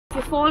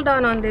you fall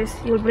down on this,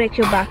 you'll break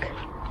your back.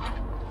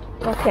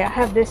 Okay, I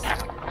have this.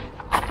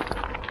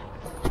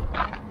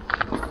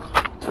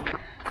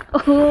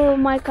 Oh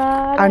my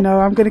god. I know,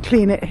 I'm going to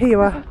clean it. Here you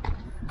are.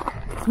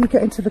 You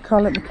get into the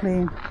car, let me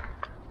clean.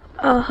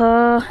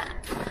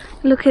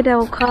 Look at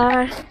our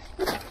car.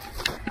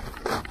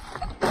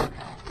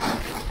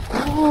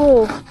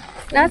 Oh,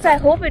 Naz, I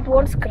hope it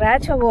won't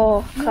scratch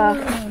our car.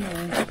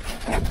 No.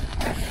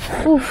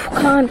 Oof,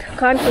 can't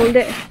hold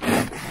it.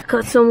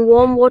 Got some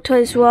warm water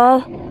as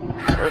well.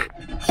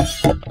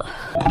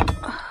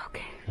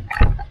 Okay.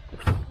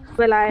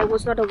 Well, I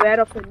was not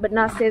aware of it, but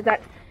Naz says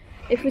that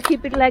if we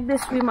keep it like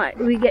this,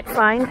 we get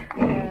fined.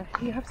 Yeah,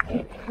 you have to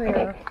keep it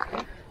clear.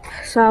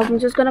 So I'm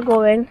just gonna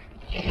go in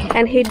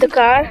and heat the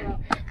car,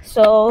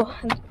 so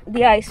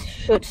the ice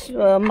should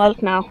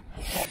melt now.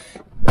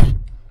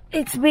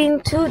 It's been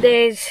 2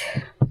 days.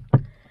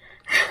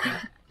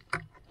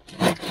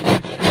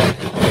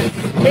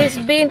 It's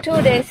been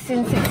 2 days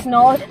since it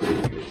snowed,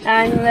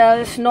 and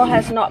the snow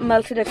has not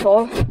melted at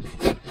all.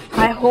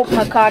 I hope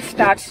my car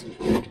starts.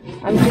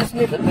 I'm just a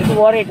little bit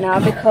worried now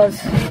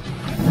because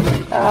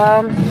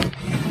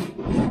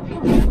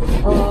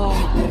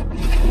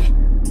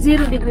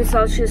 0 degrees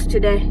Celsius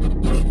today.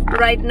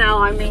 Right now,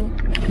 I mean.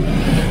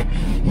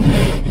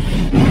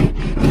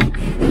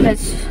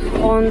 Let's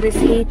on this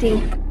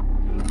heating.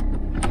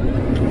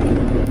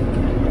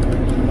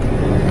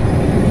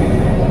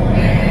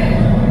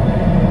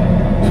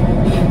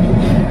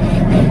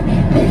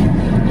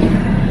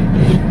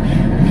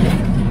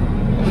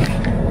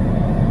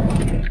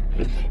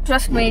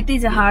 Trust me, it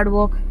is a hard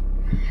work.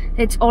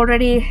 It's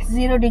already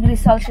 0 degrees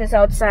Celsius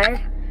outside.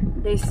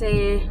 They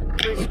say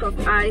risk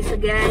of ice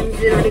again,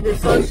 0 degrees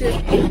Celsius.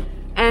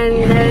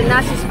 And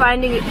Naz is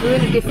finding it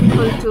really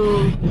difficult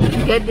to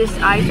get this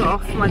ice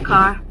off my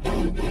car.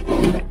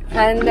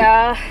 And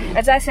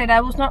as I said,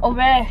 I was not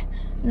aware.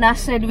 Naz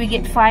said we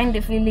get fined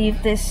if we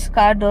leave this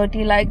car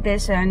dirty like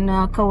this and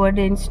covered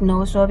in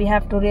snow. So we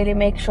have to really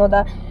make sure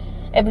that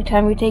every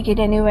time we take it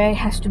anywhere, it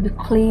has to be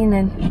clean.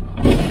 And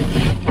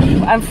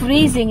I'm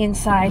freezing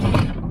inside.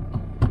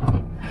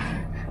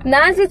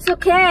 Naz, it's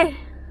okay.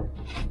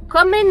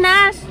 Come in,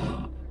 Naz.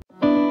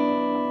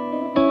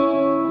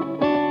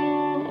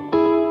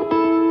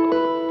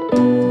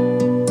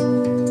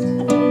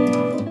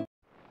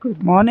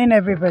 Good morning,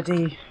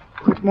 everybody.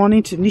 Good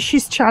morning to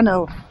Nishi's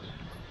channel.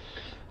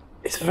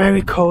 It's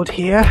very cold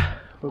here.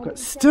 We've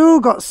still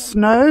got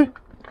snow.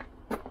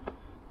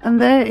 And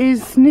there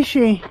is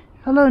Nishi.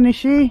 Hello,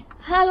 Nishi.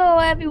 Hello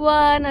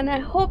everyone, and I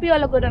hope you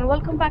all are good and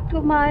welcome back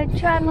to my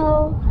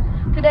channel.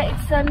 Today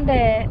it's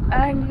Sunday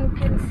and you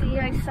can see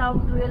I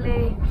sound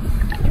really...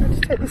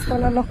 Just take this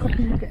while I lock up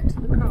and you get into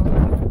the car.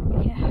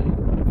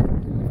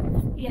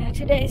 Yeah,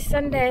 today is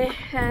Sunday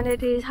and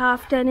it is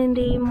 10:30 in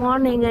the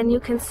morning, and you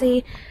can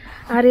see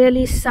I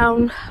really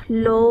sound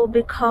low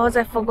because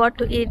I forgot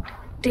to eat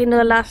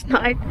dinner last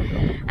night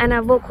and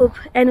I woke up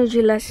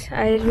energyless.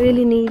 I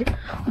really need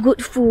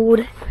good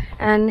food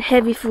and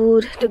heavy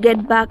food to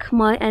get back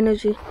my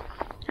energy.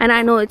 And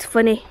I know it's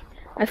funny,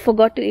 I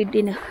forgot to eat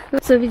dinner.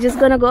 So we're just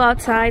gonna go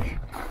outside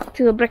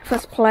to a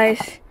breakfast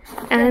place.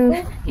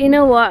 And you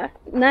know what,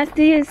 Naz,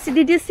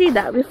 did you see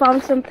that? We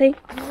found something.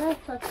 Yes,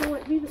 I saw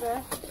it. Leave it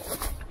there.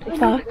 We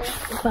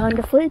found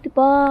a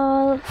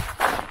football.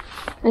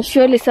 And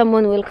surely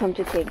someone will come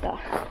to take that.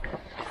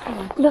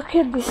 Look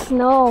at the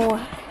snow.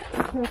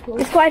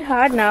 It's quite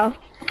hard now.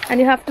 And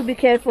you have to be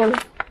careful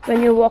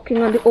when you're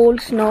walking on the old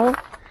snow.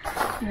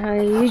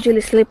 I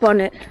usually slip on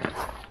it.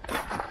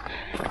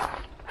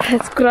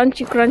 It's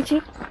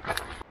crunchy.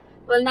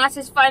 Well, Naz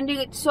is finding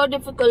it so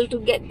difficult to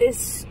get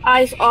this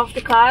ice off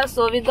the car,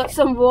 so we got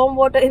some warm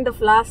water in the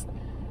flask.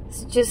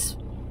 So just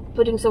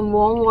putting some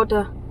warm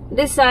water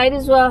this side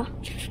as well.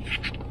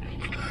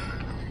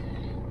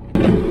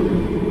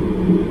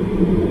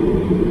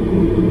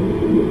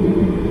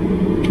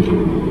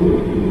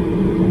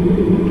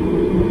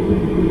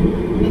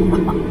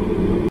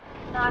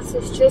 Naz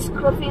is just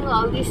scrubbing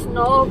all the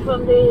snow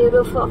from the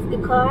roof of the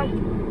car.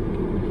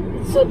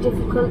 It's so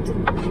difficult to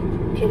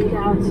get it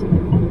out,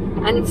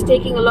 and it's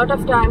taking a lot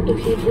of time to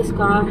heat this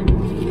car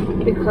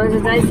because,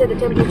 as I said, the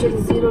temperature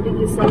is 0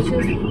 degrees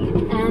Celsius,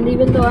 and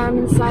even though I'm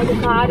inside the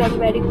car, I'm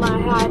wearing my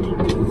hat.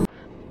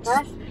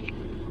 Naz?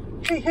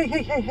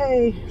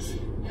 Hey.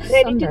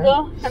 Ready to go?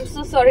 I'm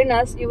so sorry,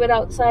 Naz, you were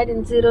outside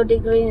in 0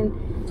 degree and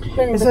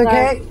It's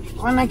okay.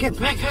 When I get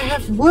back, I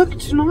have work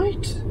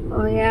tonight.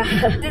 Oh yeah.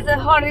 It's a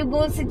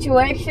horrible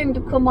situation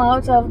to come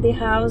out of the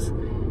house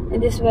in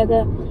this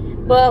weather.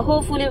 But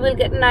hopefully we'll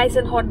get nice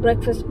and hot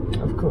breakfast.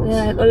 Of course.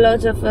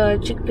 Lots of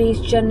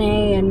chickpeas, chane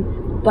and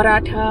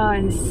paratha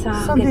and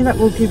saag. Something that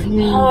will give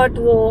you...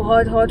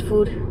 Hot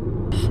food.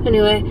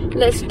 Anyway,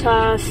 let's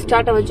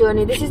start our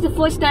journey. This is the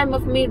first time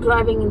of me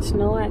driving in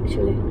snow,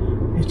 actually.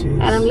 It is.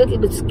 And I'm a little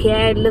bit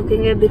scared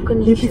looking at the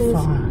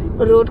conditions,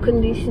 road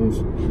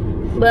conditions.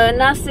 But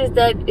Naz says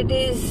that it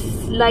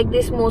is like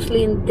this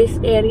mostly in this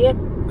area.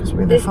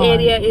 This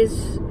area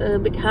is a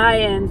bit high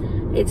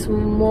and it's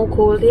more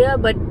cold here.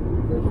 But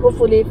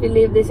hopefully if we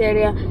leave this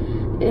area,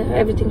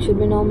 everything should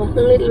be normal, a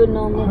little bit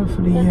normal.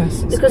 Hopefully,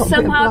 yes. It's because got a bit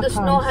of somehow the black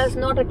snow ice. has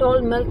not at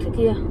all melted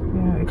here.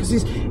 Yeah, because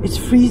it's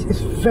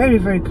very,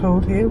 very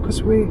cold here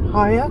because we're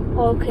higher.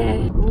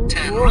 Okay.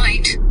 Turn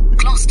right,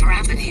 Gloucester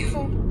Avenue.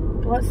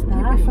 What's You'll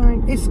that? be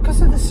fine. It's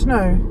because of the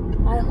snow.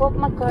 I hope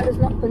my car is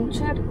not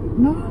punctured.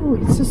 No,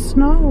 it's the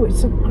snow.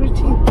 It's a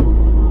gritty.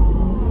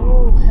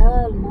 Oh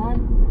hell,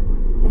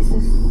 man! This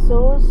is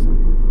so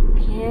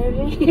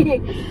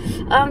scary.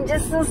 I'm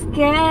just so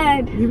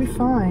scared. You'll be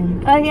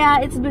fine. Oh yeah,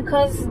 it's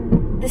because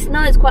the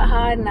snow is quite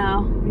hard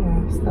now.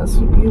 Yes, that's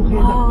you'll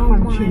hear that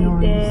crunchy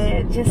noise.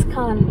 Day. Just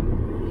can't.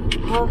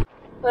 Oh.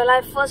 Well,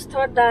 I first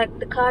thought that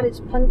the car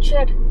is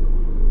punctured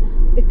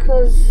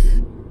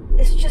because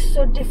it's just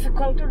so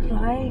difficult to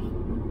drive.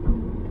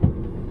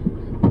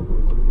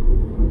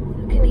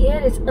 You can hear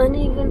it's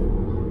uneven.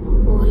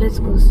 Oh, let's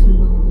go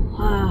slow.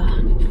 Ah.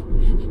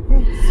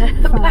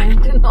 Yes, Back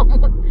fine. to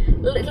normal. A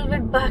little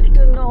bit back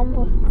to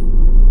normal.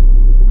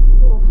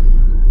 Oh.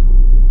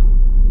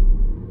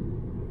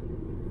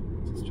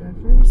 Just drive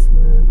very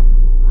slow.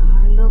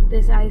 Ah, look,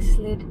 there's ice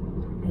slid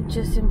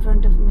just in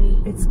front of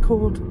me. It's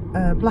called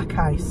black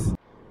ice.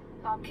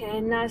 Okay,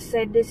 Nas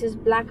said this is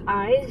black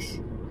ice,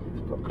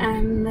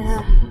 and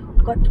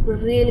got to be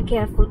really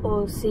careful.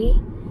 Oh, see,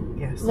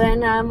 Yes.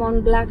 when I'm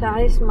on black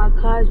ice, my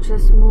car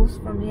just moves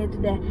from here to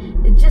there.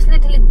 It just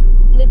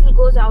little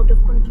goes out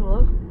of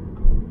control.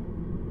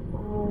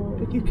 Oh,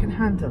 But you can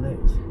handle it.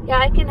 yeah,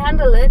 I can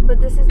handle it, but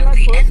this is my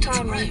first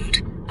time.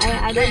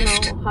 I don't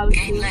know how it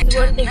feels. It's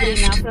 1 degree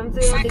now, from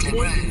 0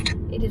 degrees.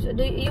 It is.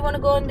 Do you want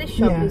to go in this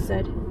shop? Yeah. You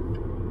said.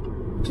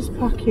 Just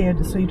park here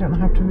so you don't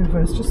have to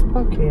reverse. Just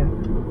park here.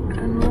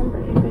 I know,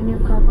 babe, when your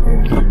car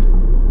goes.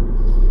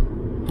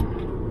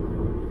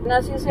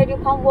 Nas, you said you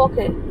can't walk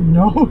it.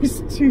 No,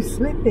 it's too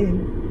slippy.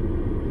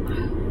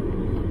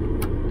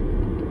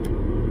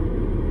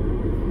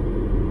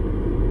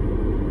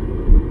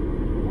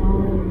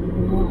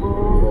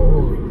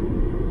 Oh.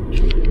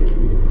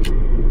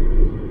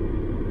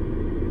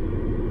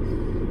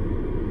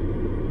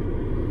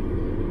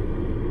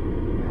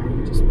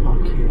 Just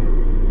park here.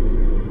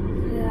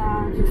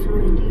 Yeah, just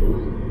right here.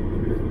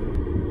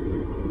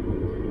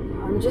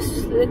 I'm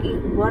just a little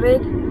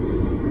worried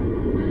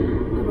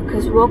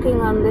because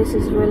walking on this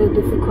is really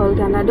difficult,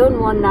 and I don't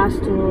want Nas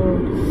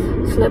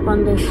to slip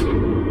on this.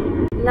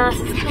 Nas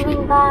is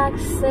coming back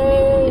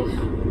safe.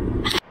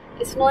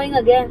 It's snowing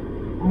again.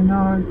 I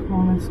know, come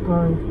on, let's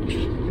go.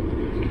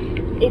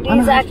 It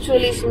is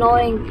actually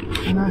snowing.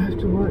 And I have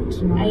to work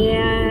tonight.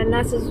 Yeah,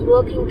 Nas is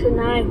working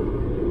tonight.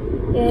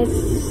 Yeah,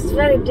 it's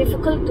very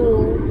difficult to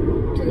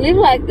live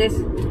like this.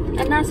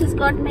 And Nas has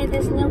got me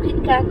this new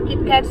Kit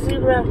Kat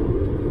Zebra.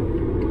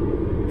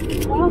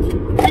 Oh,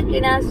 thank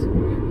you, Nas.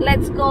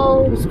 Let's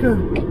go. Let's go.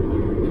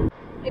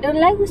 You don't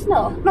like the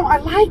snow? No, I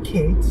like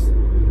it.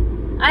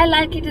 I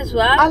like it as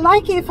well. I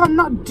like it if I'm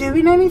not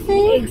doing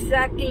anything.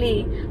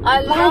 Exactly.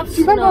 I love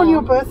You remember snow. on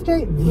your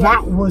birthday?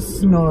 That was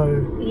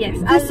snow. Yes,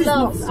 This is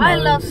not snow. I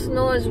love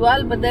snow as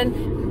well, but then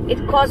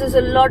it causes a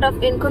lot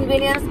of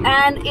inconvenience,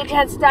 and it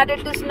had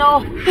started to snow.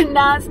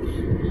 Nas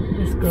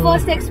Let's go.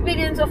 first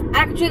experience of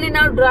actually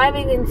now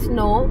driving in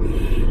snow.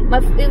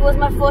 It was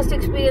my first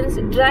experience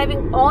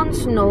driving on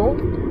snow,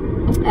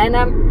 and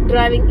I'm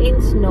driving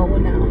in snow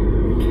now.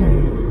 Okay.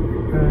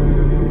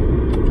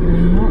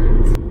 Not.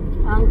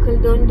 Uncle,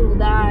 don't do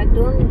that.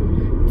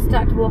 Don't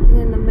start walking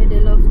in the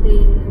middle of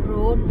the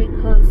road,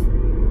 because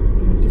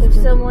if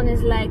someone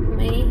is like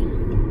me,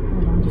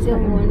 you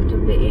don't want to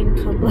be in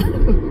trouble.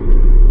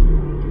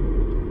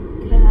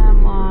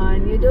 Come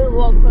on, you don't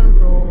walk on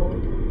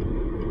road,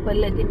 but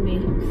letting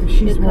me.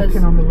 She's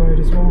walking on the road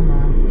as well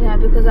now. Yeah,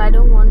 because I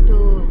don't want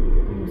to.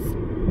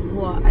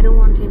 I don't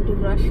want him to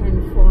rush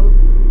and fall.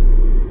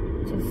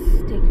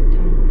 Just take your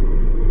time.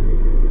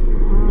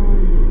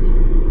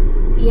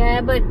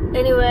 Yeah, but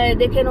anyway,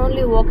 they can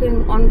only walk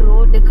on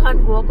road. They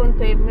can't walk on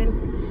pavement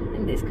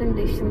in these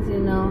conditions, you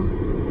know.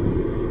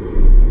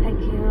 Thank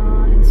you,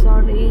 and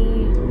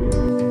sorry.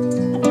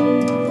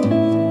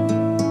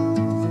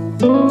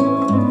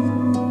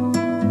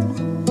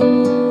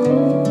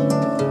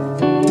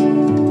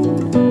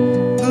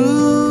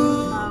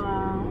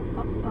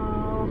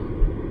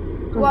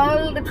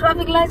 Well, the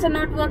traffic lights are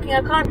not working.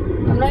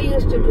 I'm not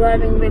used to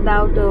driving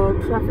without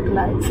traffic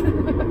lights.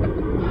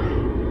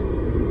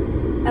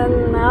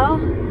 And now,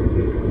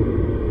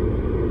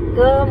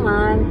 come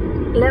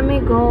on, let me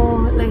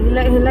go.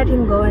 Let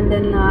him go, and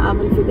then I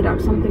will figure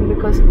out something,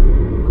 because. Oh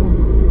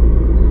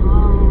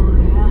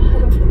yeah,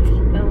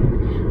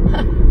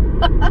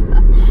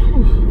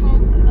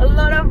 a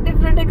lot of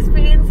different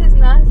experiences,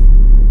 Nas.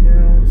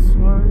 Yeah,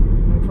 slow,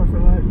 no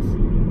traffic lights.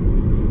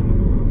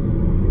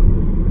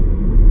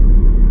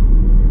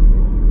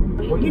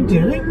 What are you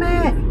doing,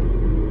 Matt?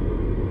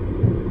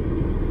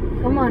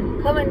 Come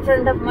on, come in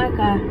front of my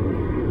car.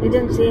 I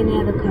didn't see any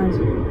other cars.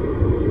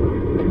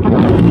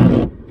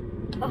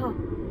 Oh,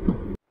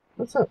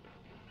 What's up?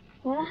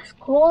 well, it's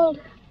cold.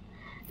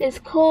 It's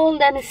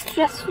cold and it's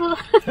stressful.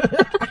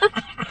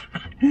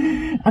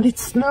 And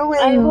it's snowing.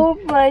 I hope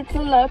it's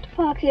allowed to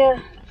park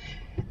here.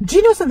 Do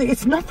you know something?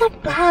 It's not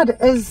that bad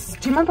as...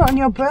 Do you remember on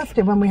your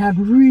birthday when we had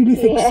really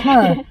thick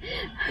snow?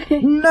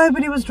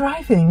 Nobody was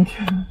driving.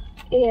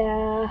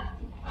 Yeah.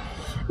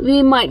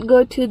 We might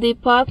go to the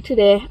park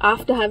today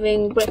after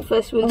having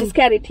breakfast. We'll just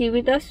carry tea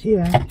with us.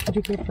 Yeah, could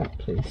you get that,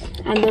 please?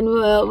 And then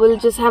we'll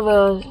just have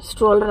a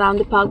stroll around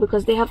the park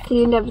because they have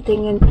cleaned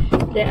everything and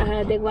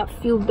they got a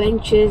few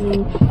benches.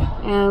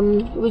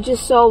 And we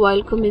just saw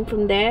while coming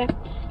from there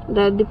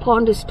that the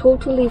pond is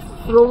totally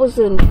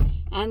frozen.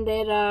 And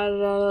there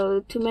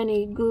are too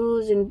many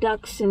goose and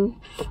ducks and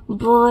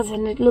birds,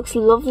 and it looks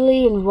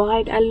lovely and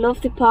white. I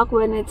love the park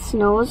when it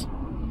snows.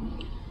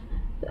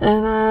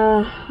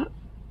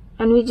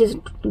 And we just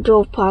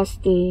drove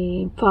past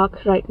the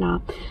park right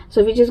now.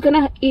 So we're just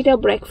gonna eat our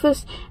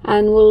breakfast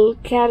and we'll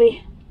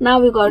carry.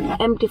 Now we got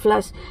empty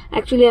flask.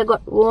 Actually, I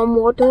got warm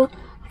water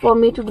for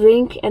me to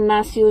drink, and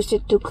Nas used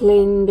it to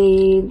clean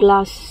the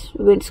glass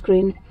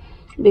windscreen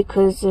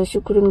because she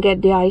couldn't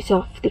get the ice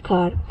off the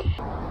car.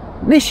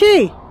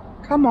 Nishi,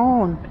 come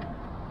on.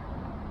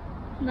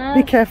 No.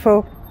 Be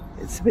careful.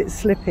 It's a bit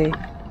slippy.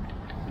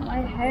 My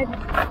head.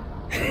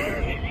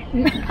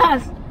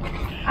 Nas,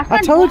 I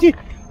told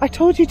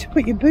you to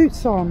put your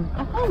boots on.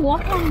 I can't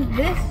walk on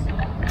this.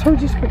 I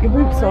told you to put your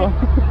boots on.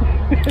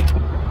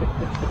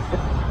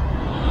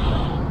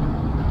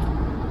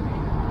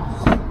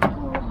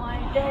 Oh my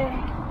day.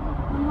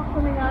 I'm not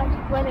coming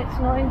out when it's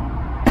snowing.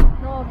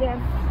 No again.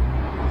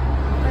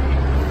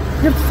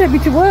 You have to take me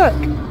to work.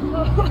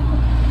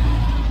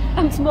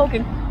 I'm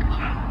smoking.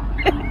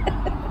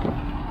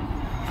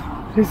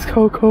 It's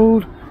so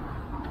cold.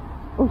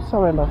 Oh,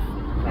 sorry, love.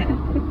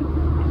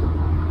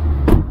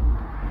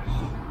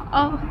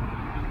 Oh.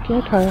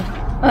 Get tired.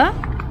 Huh?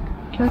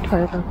 Get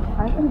tired.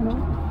 I don't know.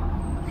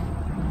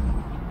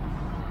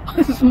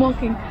 I'm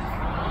smoking.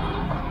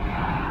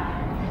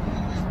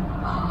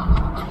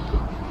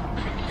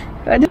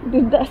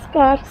 Did that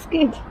car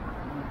skid?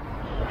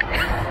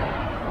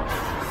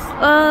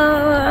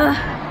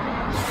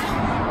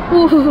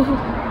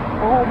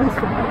 Oh, this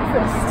for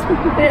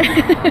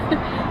breakfast.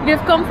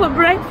 We've come for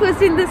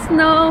breakfast in the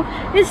snow.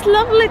 It's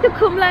lovely to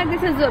come like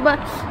this as well, but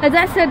as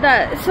I said,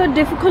 it's so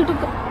difficult to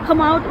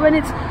come out when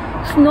it's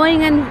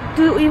snowing and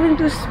even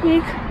to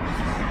speak.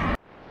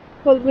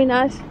 Hold me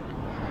nice.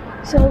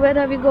 So where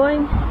are we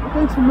going? We're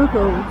going to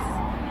Muggles.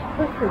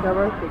 Hopefully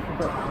they're open for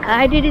breakfast.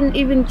 I didn't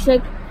even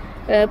check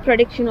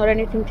prediction or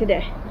anything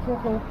today.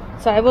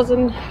 So I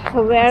wasn't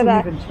aware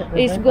that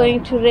it's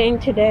going to rain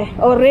today.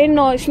 Or rain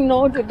or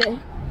snow today.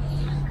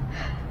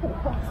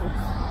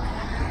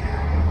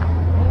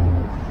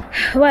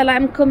 Well,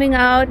 I'm coming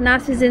out,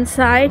 Nas is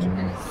inside.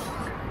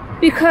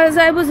 Because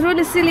I was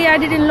really silly, I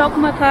didn't lock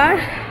my car.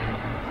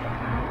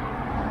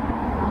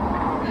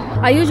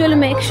 I usually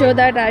make sure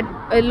that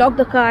I lock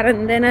the car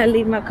and then I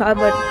leave my car,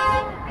 but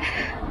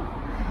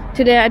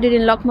today I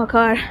didn't lock my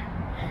car.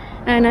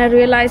 And I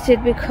realized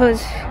it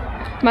because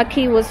my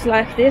key was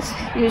like this,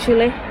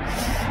 usually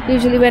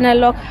when I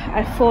lock,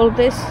 I fold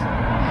this.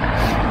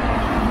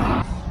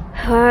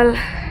 Well,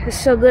 it's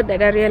so good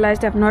that I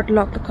realized I've not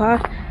locked the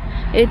car.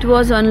 It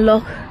was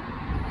unlocked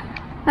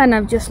and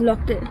I've just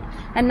locked it.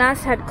 And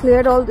Nas had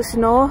cleared all the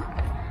snow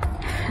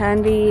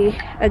and we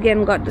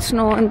again got the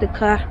snow in the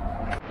car.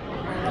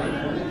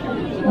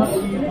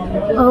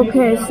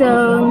 Okay,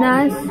 so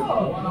Nas,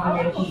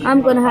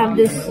 I'm gonna have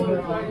this.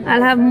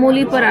 I'll have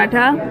mooli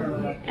paratha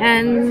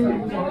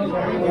and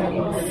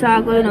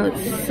saag,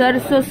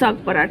 sarso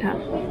saag paratha.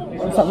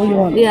 Is that what you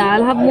want? Yeah,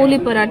 I'll have mooli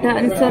paratha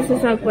and sarso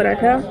saag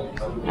paratha.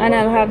 And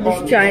I'll have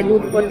this chai,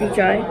 doodh patti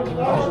chai.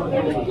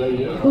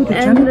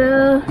 And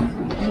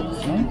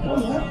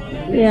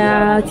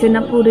yeah,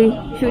 chana puri.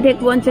 Should we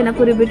take one chana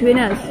puri between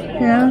us?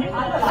 Yeah.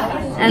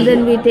 And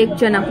then we take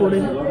chana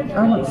puri. I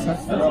want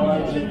sarso.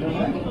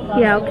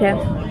 Yeah, okay.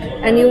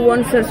 And you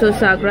want sarso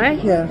saag,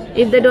 right? Yeah.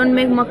 If they don't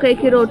make makai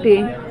ki roti,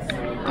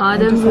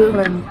 then we'll,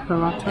 plain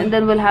paratha. and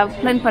then we'll have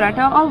plain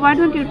paratha. Or why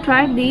don't you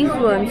try these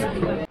ones?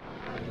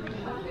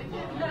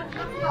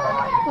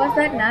 What's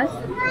that, Nas?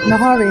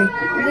 Nahari.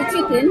 Is it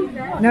chicken?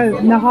 No,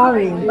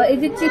 nahari. But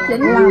is it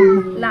chicken?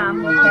 Lamb.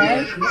 Lamb,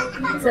 okay.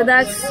 So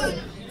that's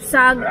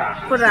saag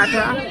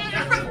paratha,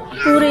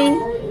 puri,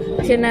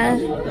 chana,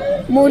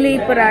 mooli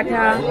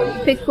paratha,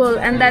 pickle,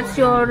 and that's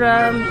your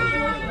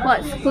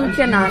what? Full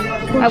chana.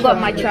 I've got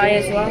my chai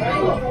as well.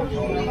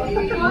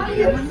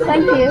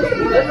 Thank you.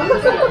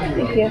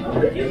 Thank you.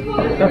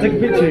 Can I take a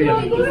picture of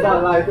you? Do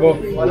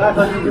you want a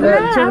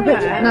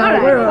picture? No,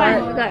 we're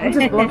alright. I'm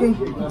just vlogging.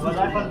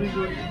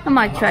 I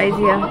might try it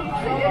here.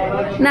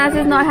 Nas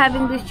is not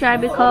having this chai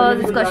because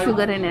it's got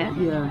sugar in it.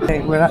 Yeah. Okay,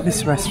 we're at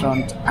this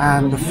restaurant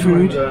and the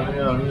food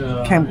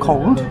came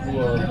cold.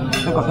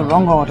 They got the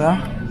wrong order.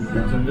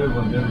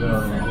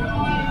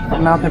 But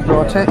now they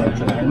brought it.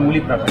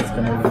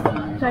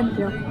 Thank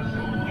you.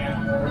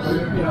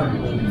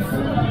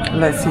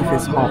 Let's see if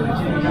it's hot.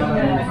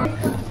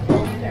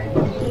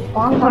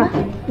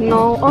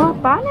 No, oh,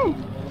 pane.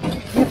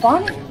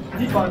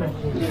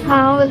 I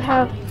will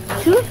have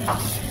two.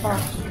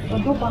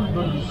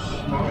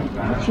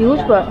 It's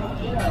huge, but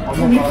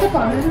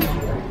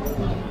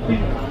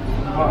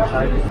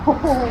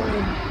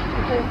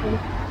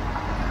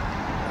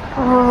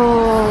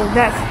Oh,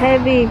 that's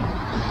heavy.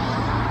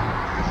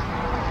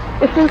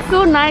 It feels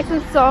so nice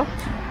and soft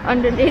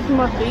underneath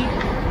my feet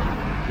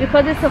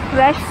because it's a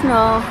fresh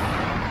snow.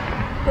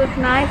 So it's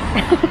nice.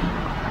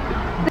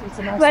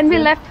 When we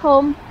left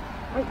home,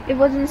 it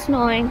wasn't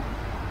snowing.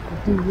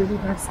 They do really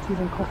nice teas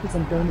and coffees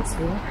and donuts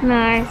here.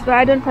 Nice, but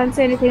I don't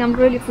fancy anything. I'm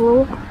really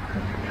full.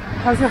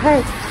 How's your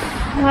head?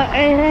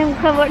 I'm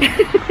covered.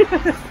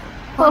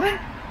 Oh,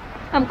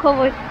 I'm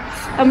covered.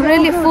 I'm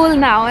really full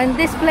now, and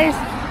this place,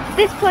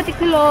 this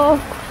particular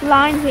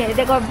line here,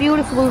 they got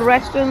beautiful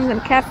restaurants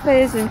and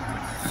cafes,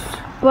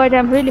 but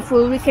I'm really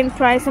full. We can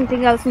try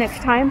something else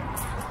next time.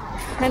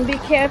 And be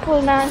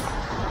careful now.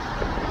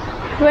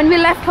 When we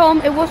left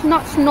home, it was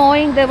not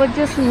snowing. There was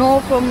just snow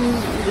from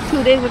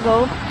 2 days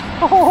ago,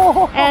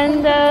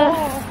 and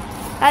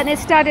it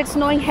started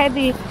snowing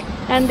heavy.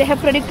 And they have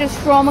predicted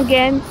storm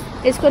again.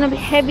 It's gonna be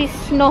heavy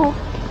snow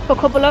for a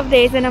couple of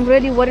days, and I'm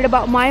really worried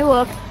about my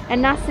work.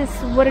 And Nas is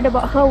worried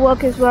about her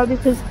work as well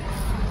because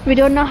we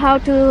don't know how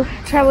to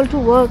travel to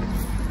work,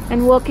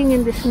 and working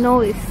in the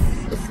snow is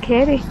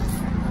scary.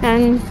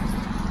 And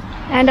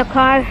the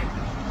car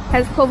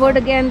has covered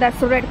again. That's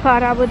the red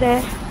car over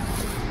there.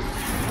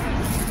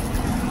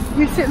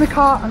 You sit in the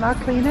car and I'll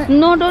clean it.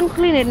 No, don't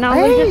clean it now.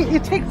 Hey,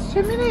 it takes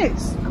 2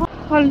 minutes.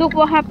 Oh, look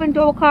what happened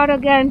to our car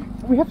again.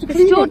 We have to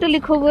clean It's it. totally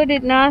covered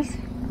it, Nas.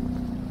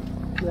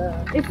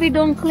 Yeah. If we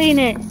don't clean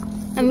it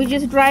and we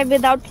just drive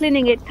without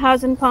cleaning it,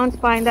 £1,000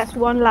 fine. That's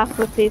 1 lakh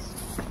rupees.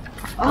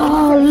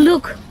 Oh,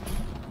 look.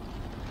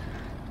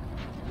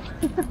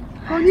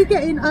 Oh, you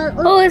get in.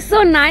 Oh, it's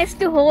so nice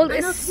to hold.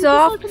 It's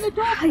soft. Open the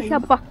door, please.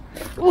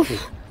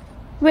 Oof.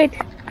 Wait,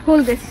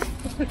 hold this.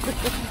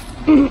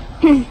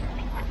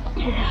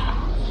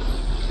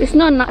 It's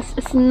not nice.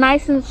 It's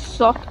nice and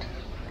soft.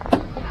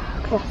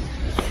 Okay,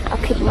 I'll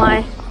keep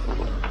my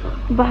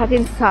bag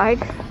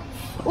inside.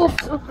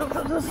 Oops, oops, oops,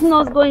 oops, the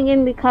snow's going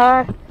in the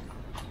car.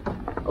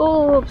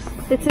 Oops,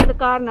 it's in the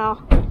car now.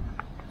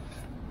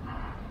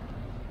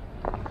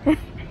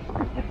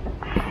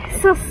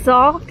 It's so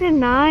soft and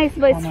nice,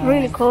 but it's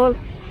really cold.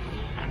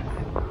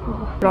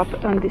 Oh, drop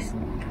it on this.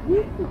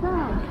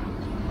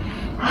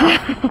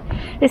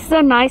 It's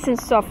so nice and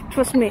soft,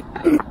 trust me.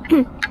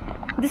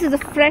 This is a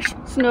fresh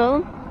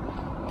snow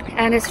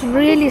and it's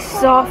really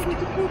soft.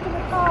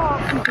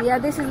 Yeah,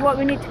 this is what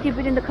we need to keep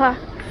it in the car.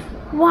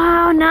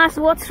 Wow, Nas,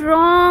 what's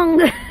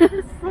wrong?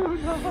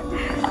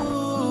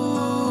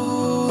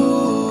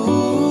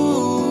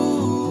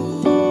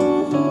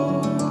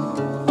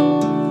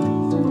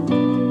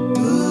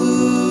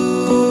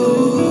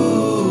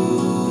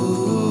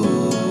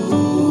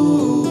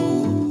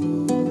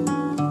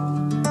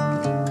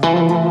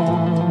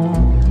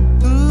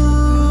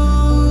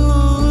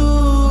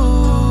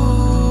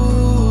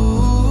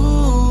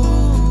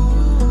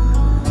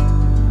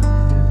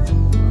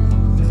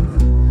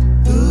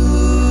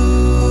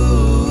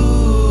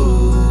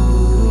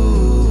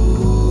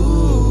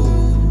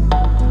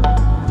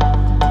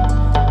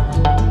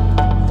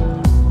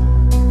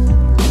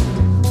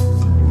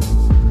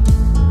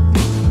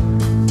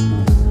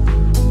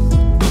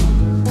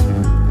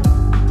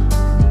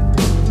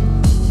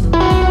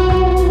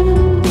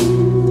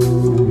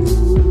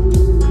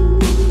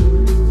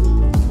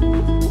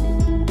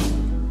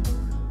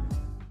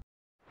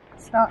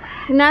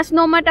 Nas,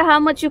 no matter how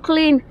much you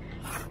clean,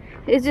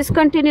 it's just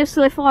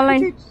continuously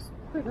falling.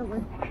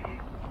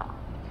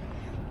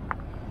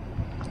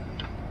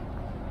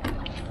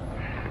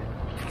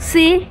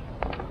 See?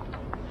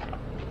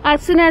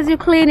 As soon as you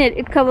clean it,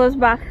 it covers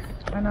back.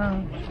 I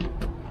know.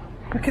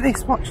 Look at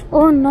this, watch.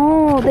 Oh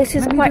no, this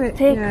is quite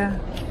thick. Yeah.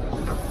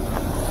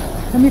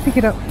 Let me pick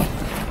it up.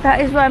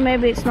 That is why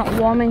maybe it's not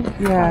warming.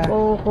 Yeah.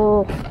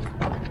 Oh.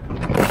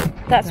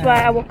 That's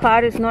why our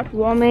car is not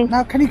warming.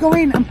 Now, can you go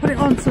in and put it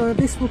on so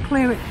this will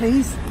clear it,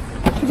 please?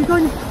 Could you go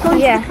into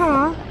the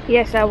car?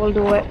 Yes, I will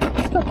do it.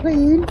 Stop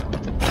clean.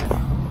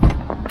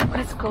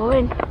 Let's go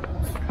in.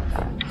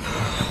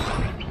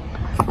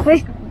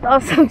 Wait,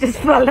 also just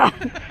fell down.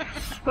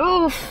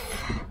 Oof.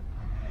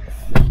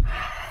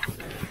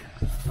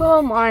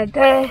 Oh my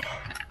day.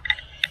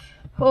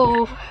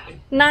 Oh,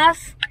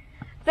 Nas,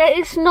 there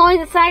is snow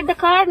inside the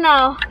car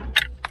now.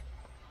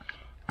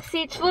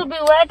 Seats will be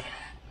wet.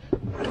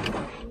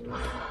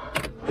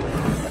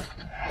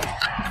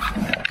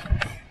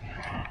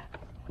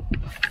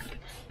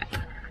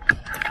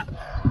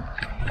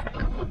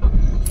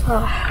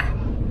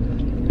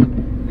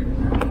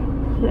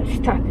 Let's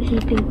start the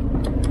heating.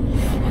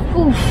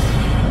 Oof.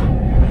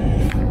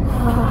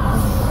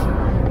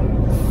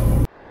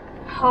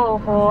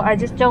 Oh, I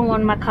just don't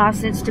want my car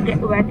seats to get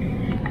wet.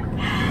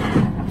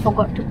 I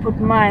forgot to put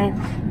my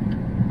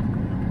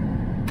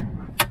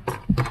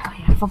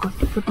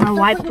wipers. Put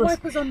the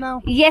wipers on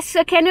now. Yes,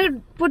 sir. Can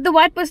you put the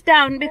wipers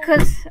down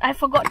because I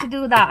forgot to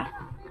do that.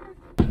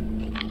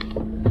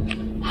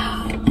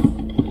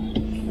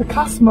 The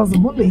car smells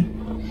of woolly.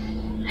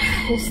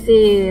 It's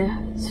the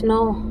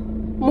snow.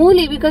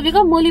 Mooli, because we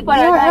got mooli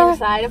paratha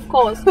inside, of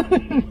course.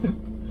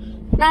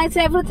 Now it's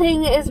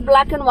everything is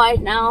black and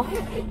white now.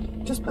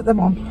 Just put them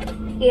on.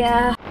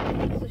 Yeah.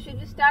 So should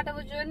we start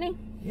our journey?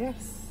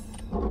 Yes.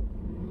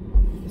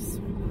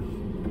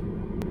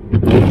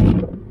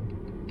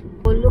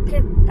 Oh, look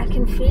at, I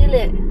can feel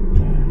it.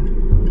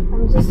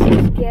 I'm just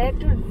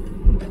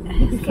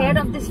scared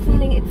of this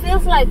feeling. It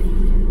feels like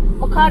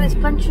my car is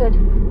punctured.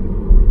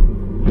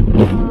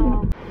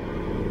 Oh.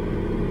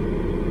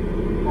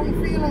 How are you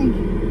feeling?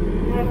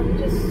 I'm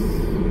just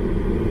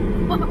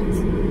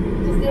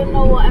don't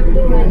know what I'm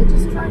doing. Yeah,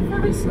 just try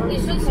very slow.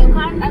 It's just you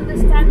can't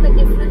understand the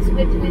difference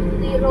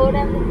between the road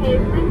and the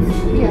pavements.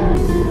 Yeah.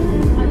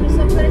 Are you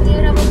somewhere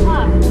near our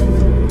car?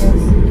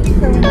 Yes. Keep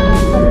going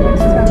around and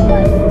let's turn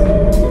left.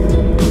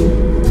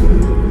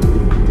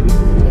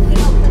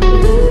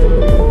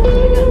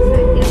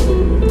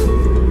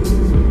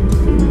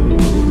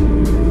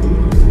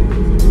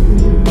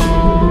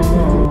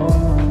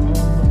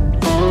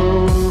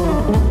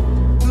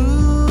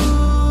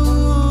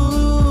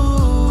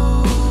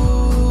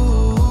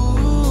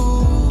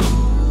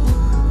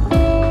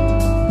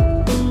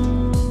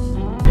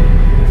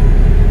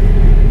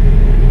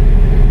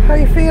 How are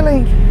you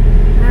feeling?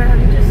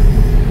 I'm just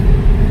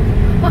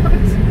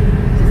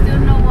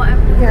don't know what I'm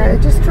doing. Yeah,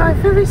 just drive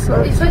very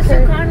slow. It's It's just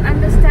okay. you can't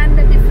understand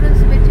the difference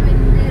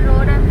between the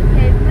road and the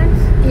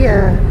pavements.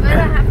 Yeah. Where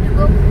I have to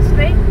go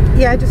straight?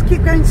 Yeah, just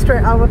keep going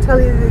straight. I will tell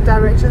you the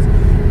directions.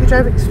 You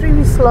drive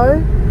extremely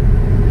slow.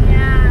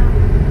 Yeah.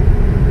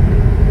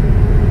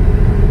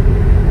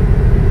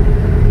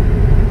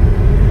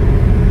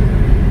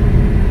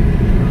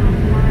 Oh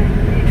my,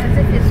 as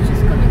if it's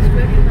just coming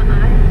straight in my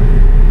eye.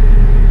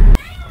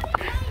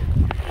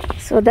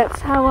 So that's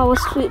how our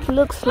street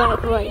looks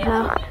like right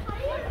now.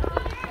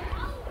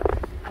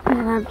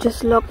 And I've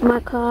just locked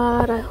my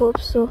car. I hope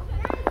so.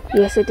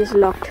 Yes, it is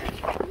locked.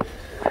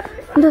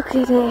 Look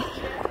at it.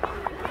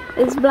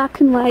 It's black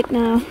and white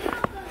now.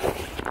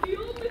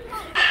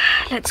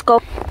 Let's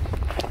go.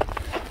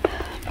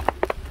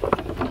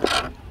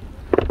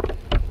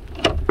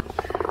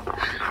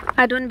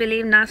 I don't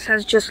believe Nas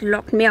has just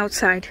locked me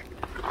outside.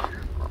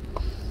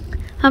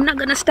 I'm not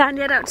gonna stand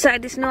here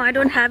outside this. No, I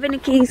don't have any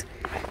keys.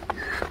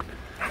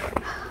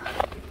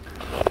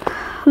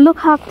 Look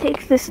how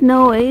thick the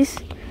snow is.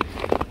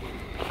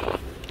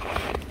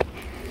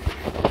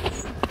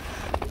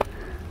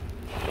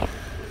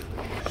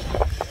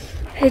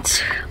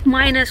 It's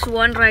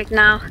 -1 right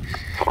now,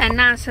 and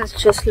Nas has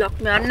just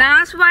locked me out.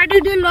 Nas, why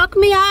did you lock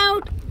me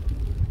out?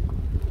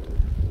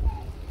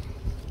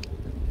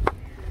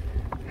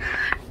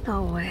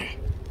 No way.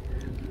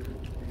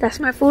 That's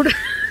my food.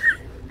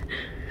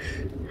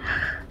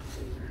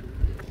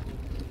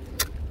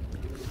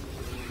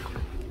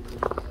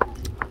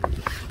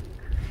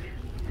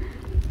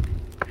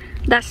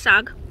 That's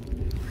Sag.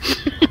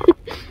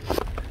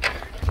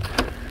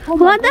 Oh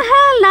What the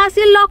hell, Nas?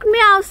 You locked me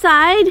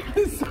outside.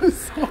 I'm so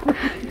sorry.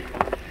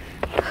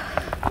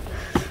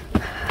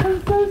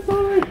 I'm so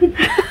sorry.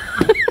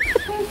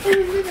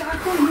 I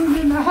can't move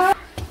in the house.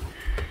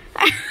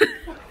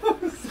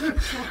 I'm so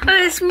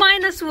sorry. It's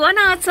 -1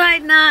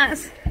 outside,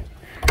 Nas.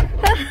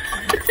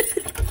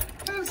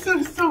 I'm so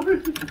sorry.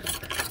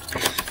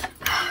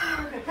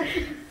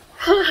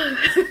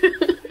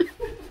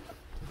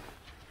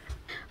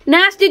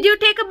 Nas, did you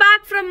take a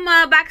bag from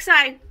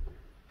backside?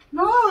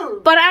 No.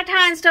 Paratha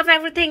and stuff,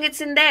 everything, it's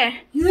in there.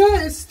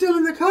 Yeah, it's still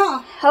in the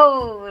car.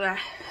 Oh,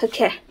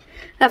 okay.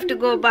 I have to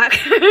go back.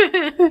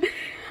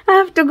 I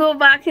have to go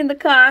back in the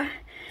car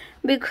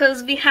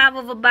because we have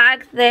our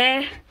bag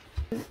there.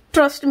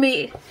 Trust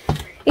me,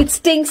 it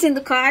stinks in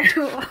the car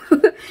too.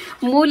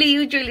 Mooli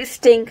usually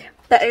stink.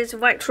 That is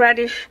white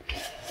radish.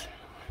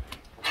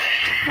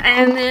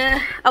 And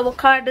our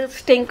car does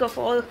stink of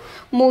all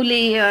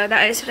mooli,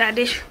 that is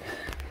radish.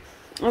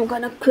 I'm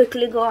gonna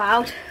quickly go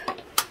out.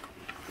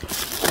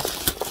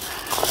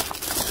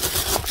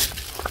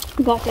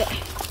 Got it.